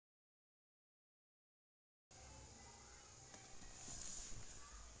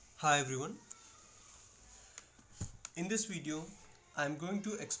Hi everyone. In this video, I am going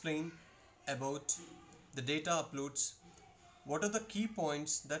to explain about the data uploads. What are the key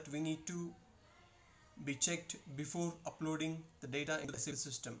points that we need to be checked before uploading the data into the SAP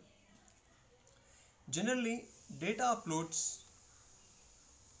system? Generally, data uploads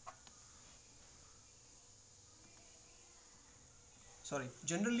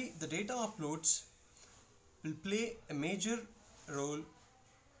generally the data uploads will play a major role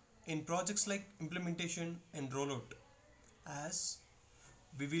in projects like implementation and rollout, as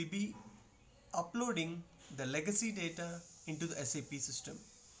we will be uploading the legacy data into the SAP system.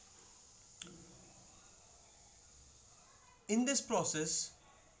 In this process,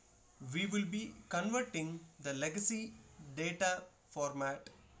 we will be converting the legacy data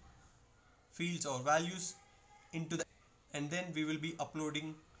format fields or values into the, and then we will be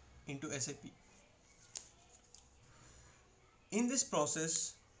uploading into SAP. In this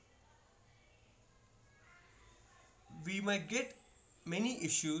process, we might get many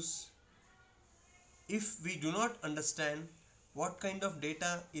issues if we do not understand what kind of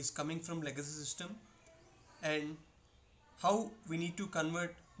data is coming from legacy system and how we need to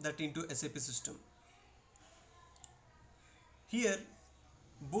convert that into SAP system. Here,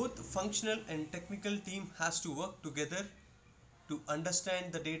 both functional and technical team has to work together to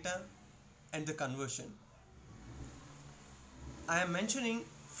understand the data and the conversion. I am mentioning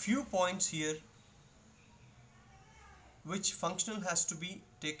few points here which functional has to be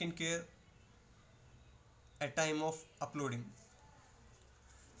taken care at time of uploading.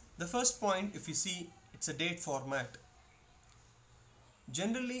 The first point, if you see, it's a date format.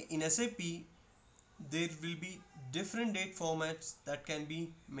 Generally in SAP there will be different date formats that can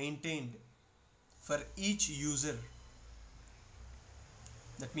be maintained for each user.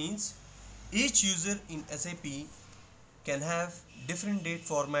 That means each user in SAP can have different date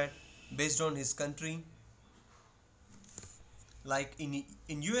format based on his country. Like in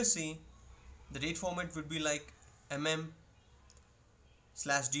USA, the date format would be like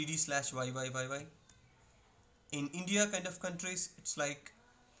mm/dd/yyyy. In India kind of countries, it's like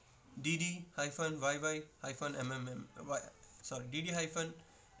dd-yy-mm, dd-mm-yyyy.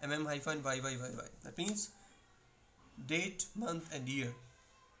 That means date, month and year.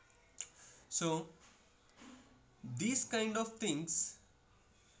 So these kind of things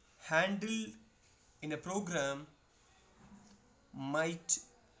handled in a program might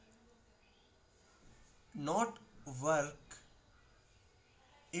not work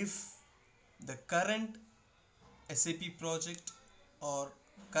if the current SAP project or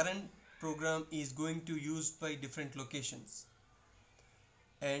current program is going to used by different locations,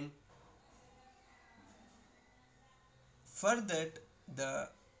 and for that the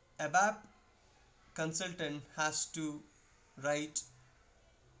ABAP consultant has to write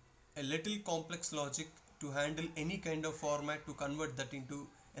a little complex logic to handle any kind of format to convert that into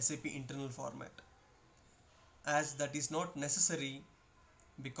SAP internal format, as that is not necessary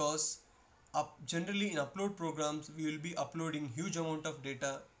because generally in upload programs we will be uploading huge amount of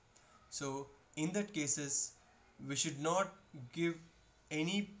data. So in that cases we should not give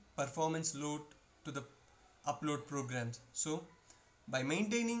any performance load to the upload programs. So by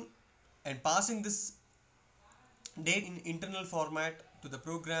maintaining and passing this date in internal format to the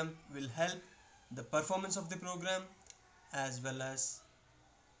program will help the performance of the program as well as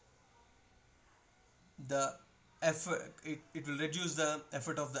the effort. It will reduce the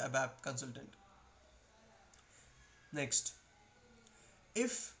effort of the ABAP consultant. Next,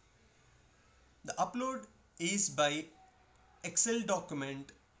 if the upload is by Excel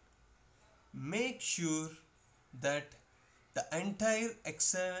document, make sure that the entire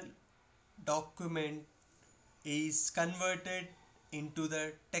Excel document is converted into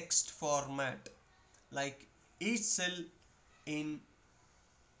the text format. Like each cell in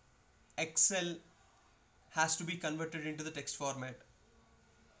Excel has to be converted into the text format,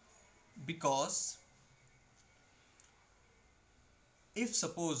 because if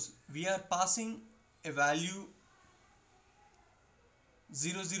suppose we are passing a value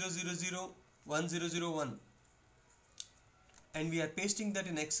 00001001 and we are pasting that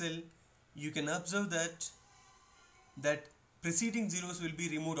in Excel, you can observe that preceding zeros will be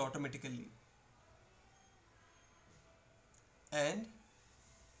removed automatically, and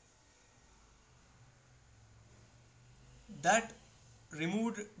that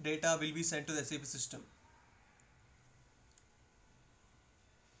removed data will be sent to the SAP system.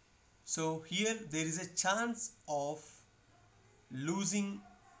 So here there is a chance of losing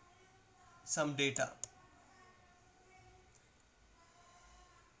some data.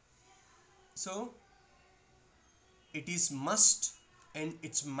 So it is must and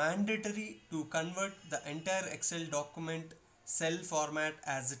it's mandatory to convert the entire Excel document cell format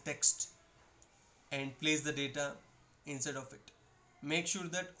as a text and place the data inside of it. Make sure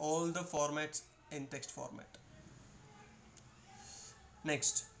that all the formats in text format.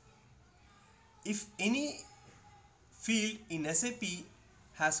 Next, if any field in SAP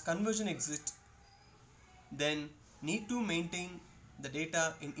has conversion exit, then need to maintain the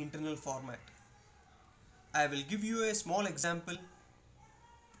data in internal format. I will give you a small example.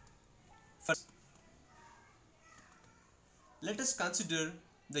 First, let us consider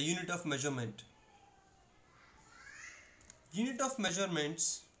the unit of measurement. Unit of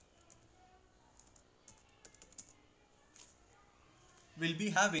measurements will be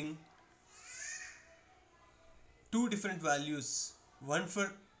having two different values, one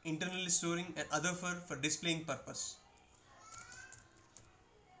for internally storing and other for displaying purpose.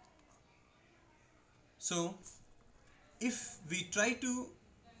 So if we try to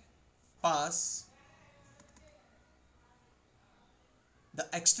pass the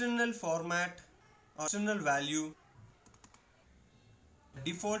external format or external value,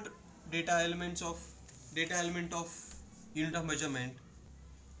 default data element of unit of measurement,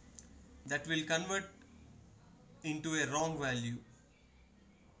 that will convert into a wrong value.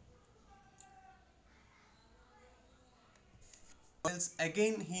 Else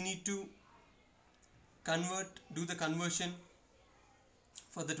again he need to do the conversion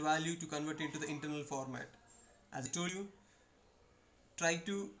for that value to convert into the internal format. As I told you, try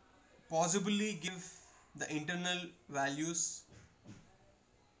to possibly give the internal values,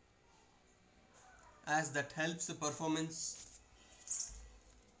 as that helps the performance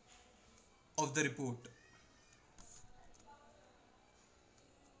of the report.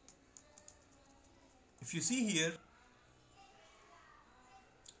 If you see here,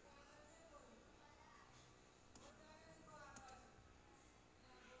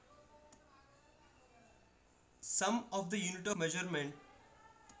 some of the unit of measurement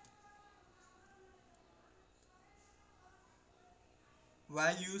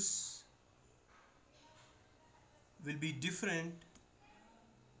values will be different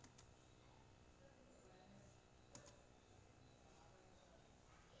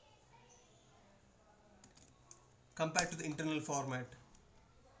compared to the internal format.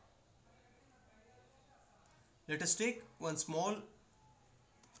 Let us take one small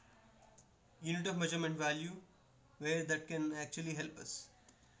unit of measurement value where that can actually help us.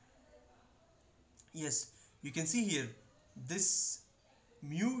 Yes, you can see here this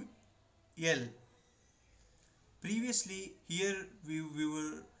mu L. Previously here we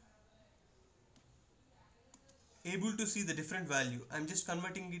were able to see the different value. I'm just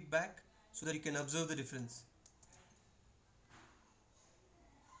converting it back so that you can observe the difference.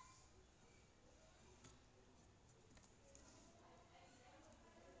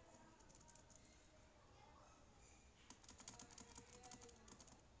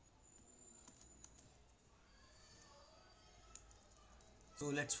 So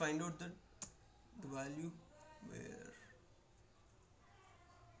let's find out the value where,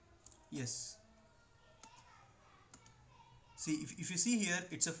 yes, see if you see here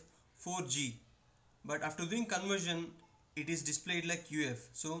it's a 4G, but after doing conversion it is displayed like UF.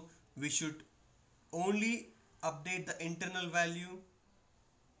 So we should only update the internal value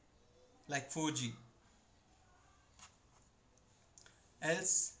like 4G,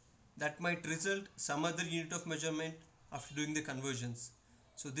 else that might result some other unit of measurement after doing the conversions.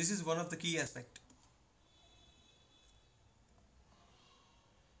 So this is one of the key aspect.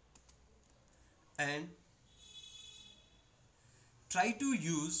 And try to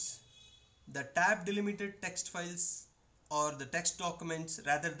use the tab delimited text files or the text documents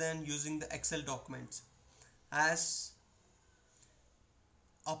rather than using the Excel documents, as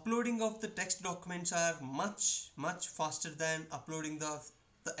uploading of the text documents are much faster than uploading the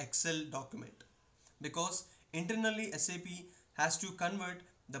Excel document, because internally SAP has to convert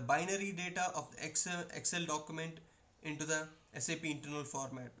the binary data of the Excel document into the SAP internal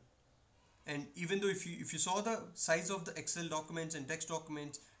format. And even though if you saw the size of the Excel documents and text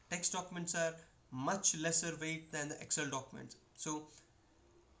documents are much lesser weight than the Excel documents. So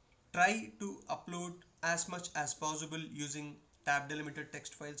try to upload as much as possible using tab delimited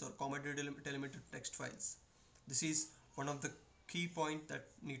text files or comma delimited text files. This is one of the key point that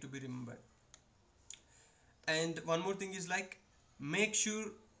need to be remembered. And one more thing is, like, make sure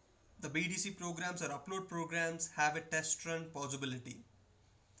the BDC programs or upload programs have a test run possibility.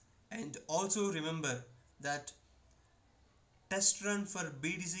 And also remember that test run for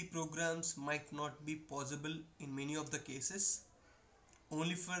BDC programs might not be possible in many of the cases.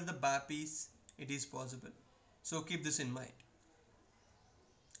 Only for the BAPIs it is possible. So keep this in mind.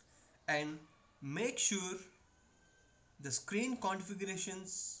 and make sure the screen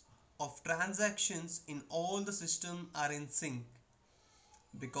configurations of transactions in all the system are in sync,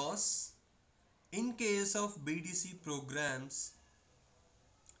 because in case of BDC programs,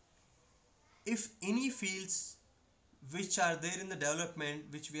 if any fields which are there in the development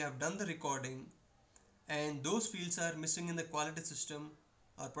which we have done the recording and those fields are missing in the quality system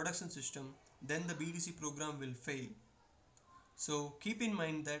or production system, then the BDC program will fail. So keep in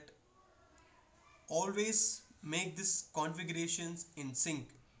mind that always make this configurations in sync,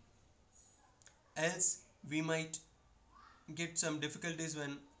 else we might get some difficulties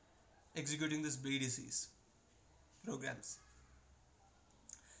when executing this BDCs programs.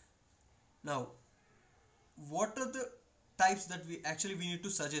 Now, what are the types that we need to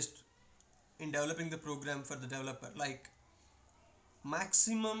suggest in developing the program for the developer? Like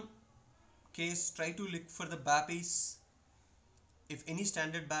maximum case, try to look for the BAPIs. If any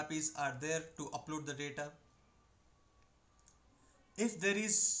standard BAPIs are there to upload the data. If there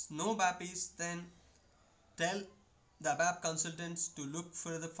is no BAPIs, then tell the ABAP consultants to look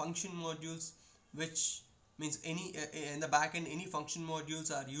for the function modules, which means any in the backend any function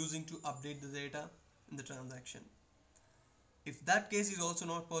modules are using to update the data in the transaction. If that case is also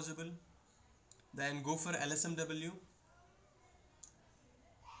not possible, then go for LSMW.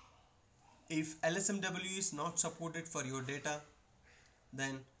 If LSMW is not supported for your data,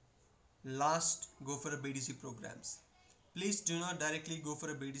 then last go for a BDC programs. Please do not directly go for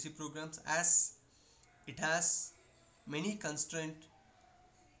a BDC programs, as it has many constraints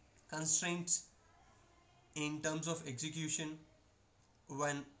in terms of execution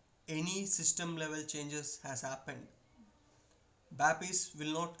when any system level changes has happened. BAPIs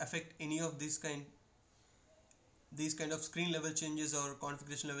will not affect any of these kind of screen level changes or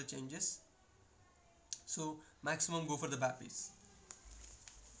configuration level changes. So maximum go for the BAPIs.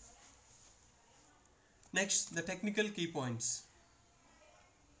 Next, the technical key points.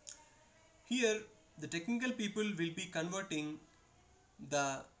 Here, the technical people will be converting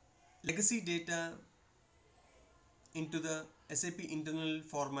the legacy data into the SAP internal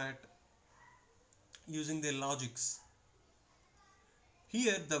format using their logics.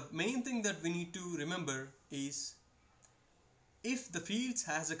 Here, the main thing that we need to remember is if the fields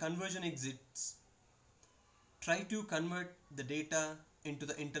has a conversion exists, try to convert the data into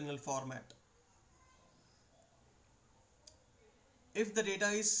the internal format. If the data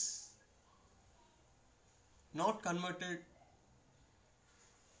is not converted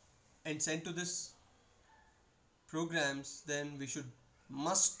and sent to this programs, then we should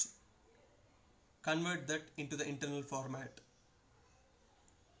must convert that into the internal format.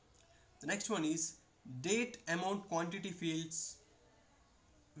 The next one is date, amount, quantity fields.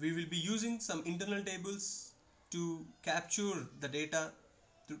 We will be using some internal tables to capture the data,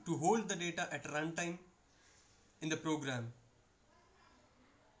 to hold the data at runtime in the program.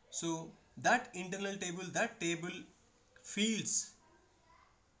 So that internal table, that table fields,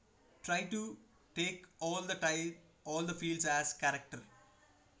 try to take all the fields as character,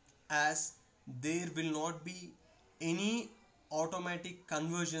 as there will not be any automatic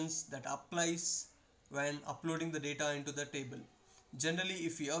conversions that applies when uploading the data into the table. Generally,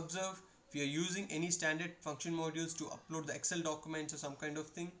 if we observe, if we are using any standard function modules to upload the Excel documents or some kind of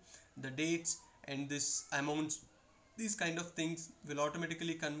thing, the dates and this amounts, these kind of things will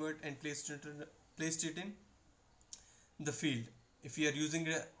automatically convert and placed it in the field if we are using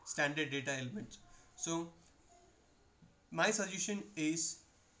a standard data element. So my suggestion is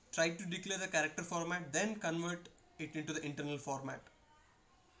try to declare the character format, then convert it into the internal format.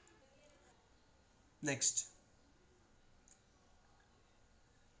 Next,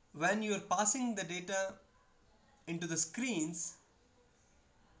 when you are passing the data into the screens,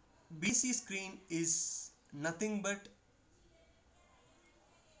 BC screen is nothing but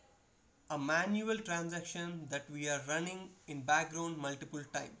a manual transaction that we are running in background multiple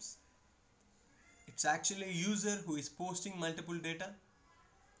times. It's actually a user who is posting multiple data.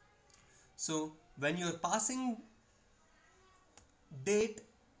 So when you are passing date,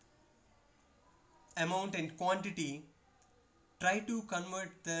 amount and quantity, try to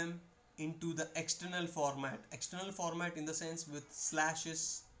convert them into the external format in the sense with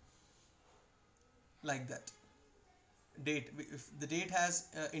slashes, like that. Date, if the date has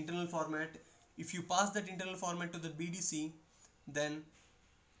internal format, if you pass that internal format to the BDC, then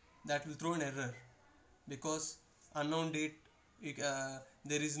that will throw an error, because unknown date,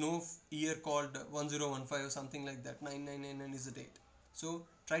 there is no year called 1015 or something like that. 9999 is the date. So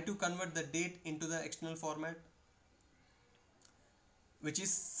try to convert the date into the external format, which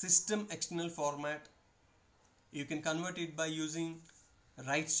is system external format. You can convert it by using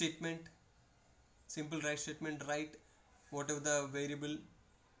write statement, simple write statement, write whatever the variable,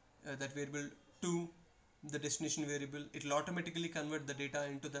 that variable to the destination variable. It will automatically convert the data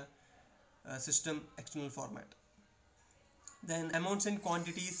into the system external format. Then amounts and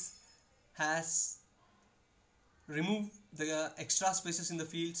quantities has remove the extra spaces in the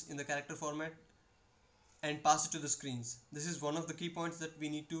fields in the character format and pass it to the screens. This is one of the key points that we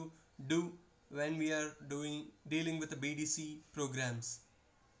need to do when we are dealing with the BDC programs.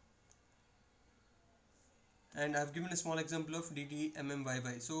 And I've given a small example of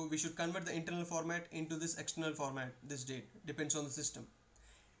DTMMYY. So we should convert the internal format into this external format. This date depends on the system.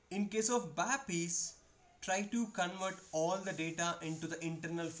 In case of BAPIs, try to convert all the data into the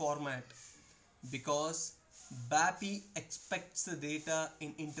internal format, because BAPI expects the data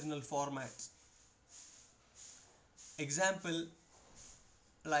in internal formats. Example,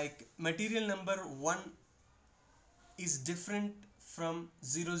 like material number 1 is different from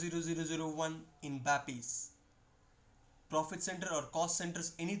 00001 in BAPIs. Profit center or cost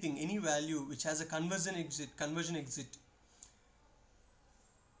centers, anything, any value which has a conversion exit,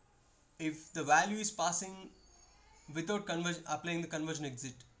 if the value is passing without applying the conversion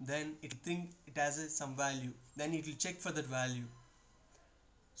exit, then it will think it has some value, then it will check for that value.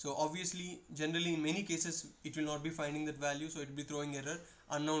 So obviously, generally in many cases it will not be finding that value, so it will be throwing error,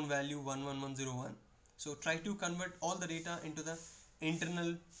 unknown value 11101. So try to convert all the data into the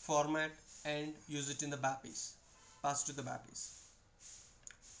internal format and use it in the BAPIs, pass to the BAPIs.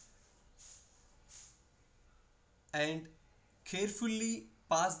 And carefully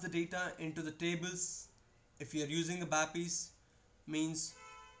pass the data into the tables. If you are using the BAPIs, means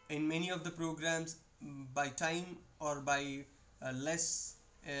in many of the programs, by time or by less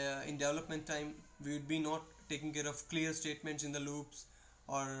in development time, we would be not taking care of clear statements in the loops,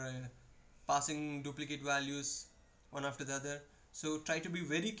 or passing duplicate values one after the other. So try to be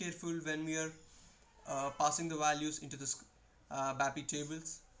very careful when we are passing the values into the BAPI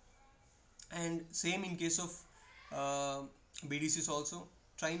tables. And same in case of BDCs also,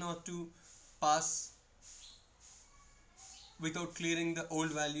 try not to pass without clearing the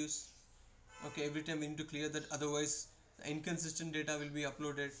old values. Okay, every time we need to clear that, otherwise the inconsistent data will be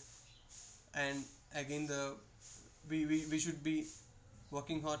uploaded, and again we should be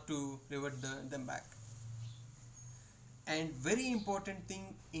working hard to revert them back. And very important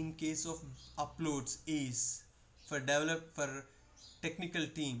thing in case of uploads is, for technical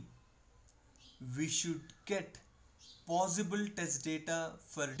team, we should get possible test data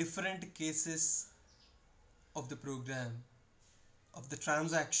for different cases of the program, of the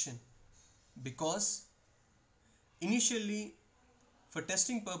transaction, because initially for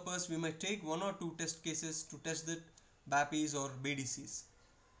testing purpose we might take one or two test cases to test the BAPIs or BDCs.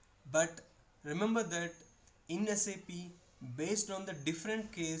 But remember that in SAP, based on the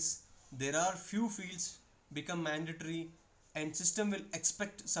different case, there are few fields become mandatory and system will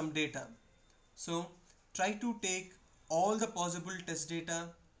expect some data. So try to take all the possible test data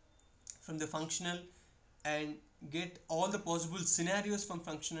from the functional and get all the possible scenarios from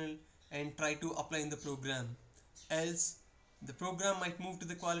functional and try to apply in the program. Else the program might move to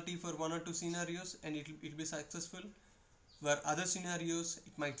the quality for one or two scenarios and it'll be successful, where other scenarios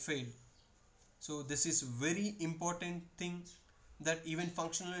it might fail. So this is very important thing that even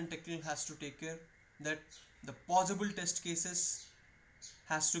functional and technical has to take care, that the possible test cases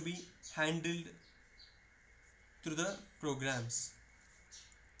has to be handled through the programs.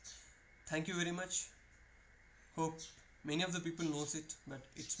 Thank you very much. Hope many of the people knows it, but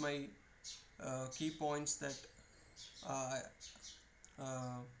it's my key points that uh,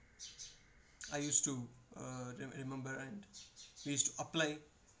 uh, I used to remember and we used to apply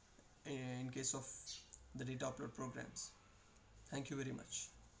in case of the data upload programs. Thank you very much.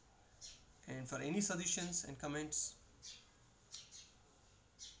 And for any suggestions and comments,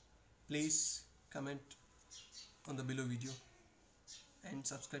 please comment on the below video and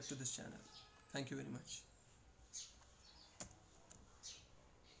subscribe to this channel. Thank you very much.